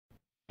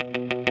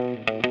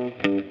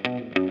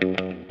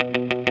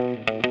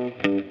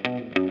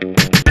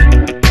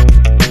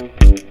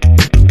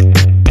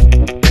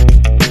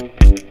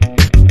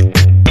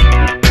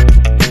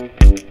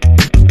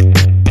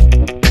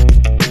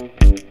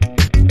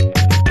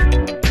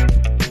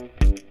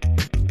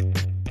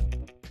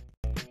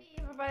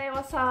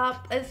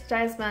up? It's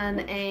Jasmine,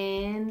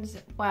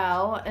 and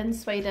well, in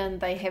Sweden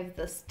they have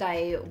this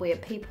day where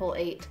people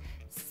eat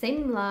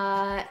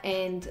semla,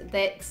 and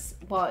that's,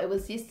 well, it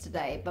was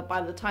yesterday, but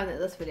by the time that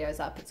this video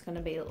is up it's going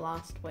to be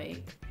last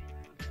week.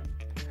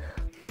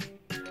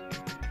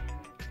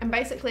 And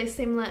basically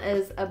semla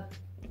is a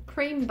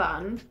cream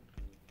bun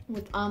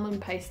with almond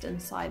paste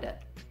inside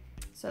it.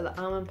 So the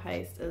almond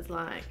paste is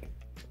like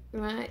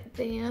right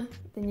there,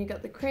 then you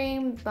got the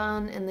cream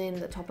bun and then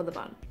the top of the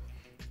bun,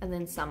 and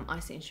then some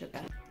icing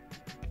sugar.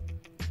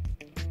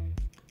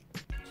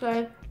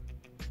 So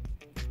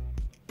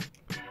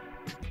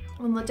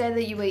on the day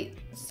that you eat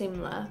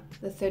semla,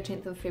 the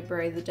 13th of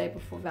February, the day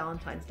before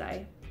Valentine's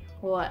Day,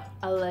 or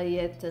alla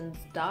hjärtans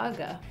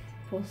dagar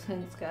på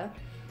svenska,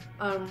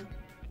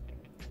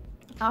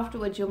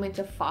 afterwards you're meant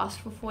to fast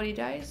for 40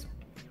 days.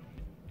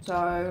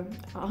 So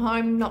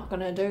I'm not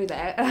gonna do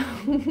that.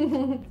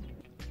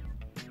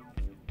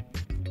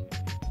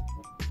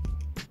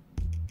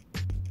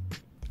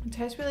 It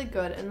tastes really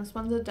good, and this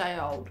one's a day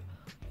old,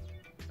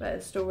 but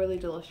it's still really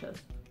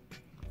delicious.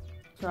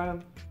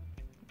 So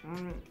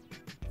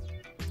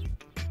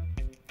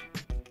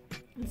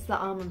it's the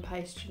almond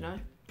paste, you know.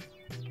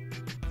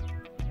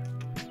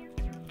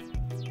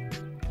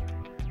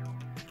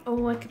 On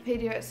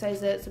Wikipedia it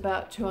says that it's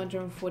about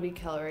 240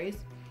 calories,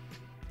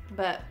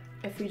 but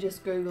if you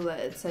just Google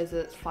it, it says that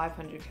it's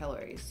 500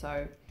 calories,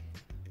 so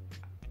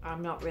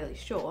I'm not really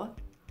sure.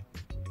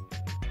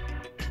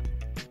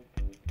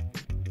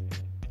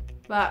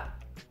 But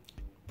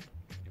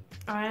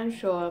I am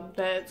sure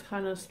that it's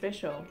kind of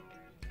special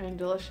and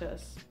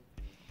delicious.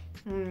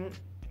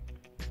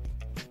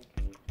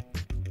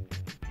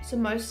 So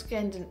most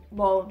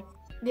Norway,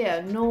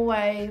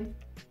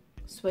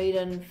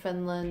 Sweden,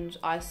 Finland,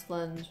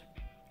 Iceland,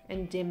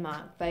 and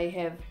Denmark, they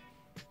have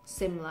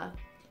semla,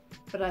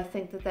 but I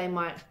think that they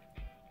might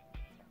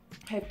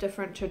have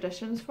different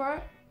traditions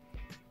for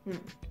it.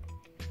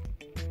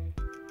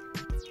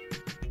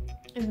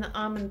 And the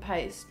almond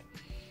paste,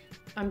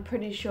 I'm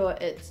pretty sure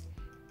it's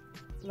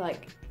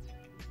like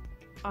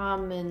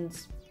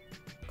almonds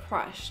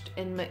crushed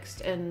and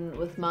mixed in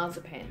with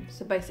marzipan.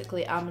 So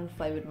basically almond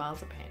flavoured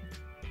marzipan.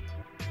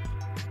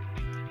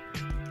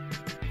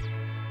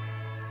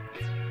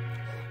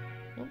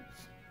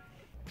 Oops.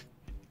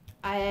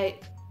 I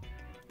ate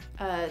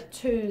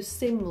 2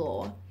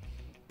 semlor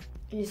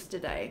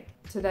yesterday.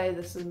 Today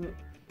this is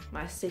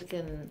my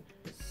second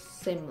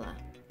semla.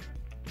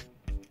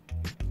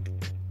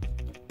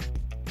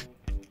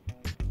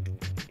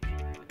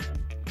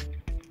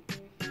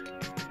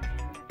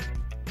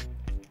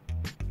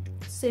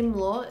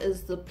 Semlor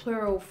is the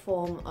plural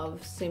form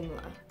of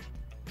semla.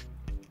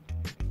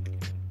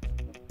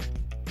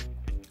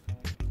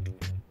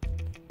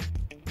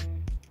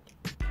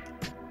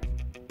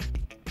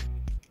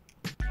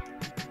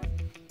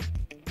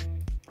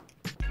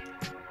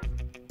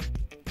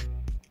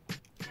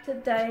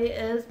 Today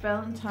is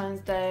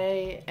Valentine's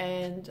Day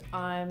and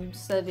I'm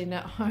sitting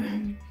at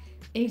home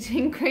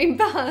eating cream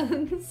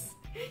buns.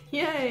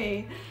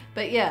 Yay!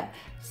 But yeah,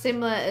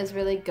 semla is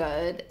really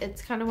good.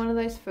 It's kind of one of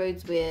those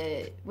foods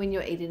where when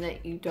you're eating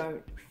it you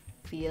don't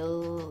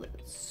feel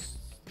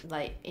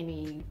like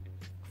any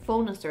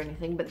fullness or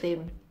anything, but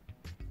then,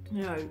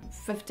 you know,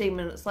 15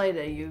 minutes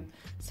later you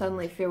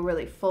suddenly feel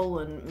really full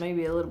and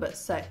maybe a little bit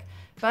sick.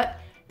 But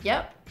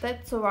yep,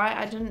 that's alright.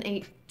 I didn't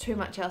eat too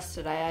much else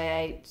today.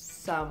 I ate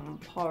some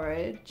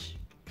porridge,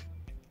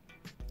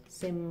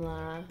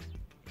 semla,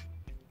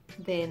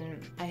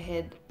 then I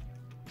had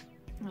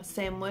a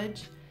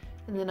sandwich,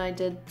 and then I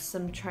did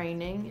some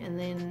training, and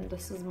then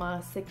this is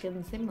my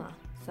second semla.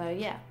 So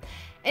yeah.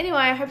 Anyway,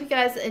 I hope you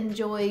guys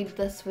enjoyed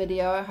this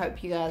video. I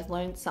hope you guys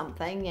learned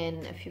something,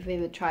 and if you've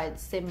ever tried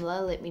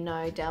semla, let me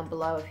know down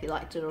below if you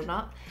liked it or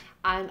not.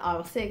 And I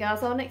will see you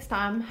guys all next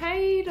time.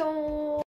 Hey då!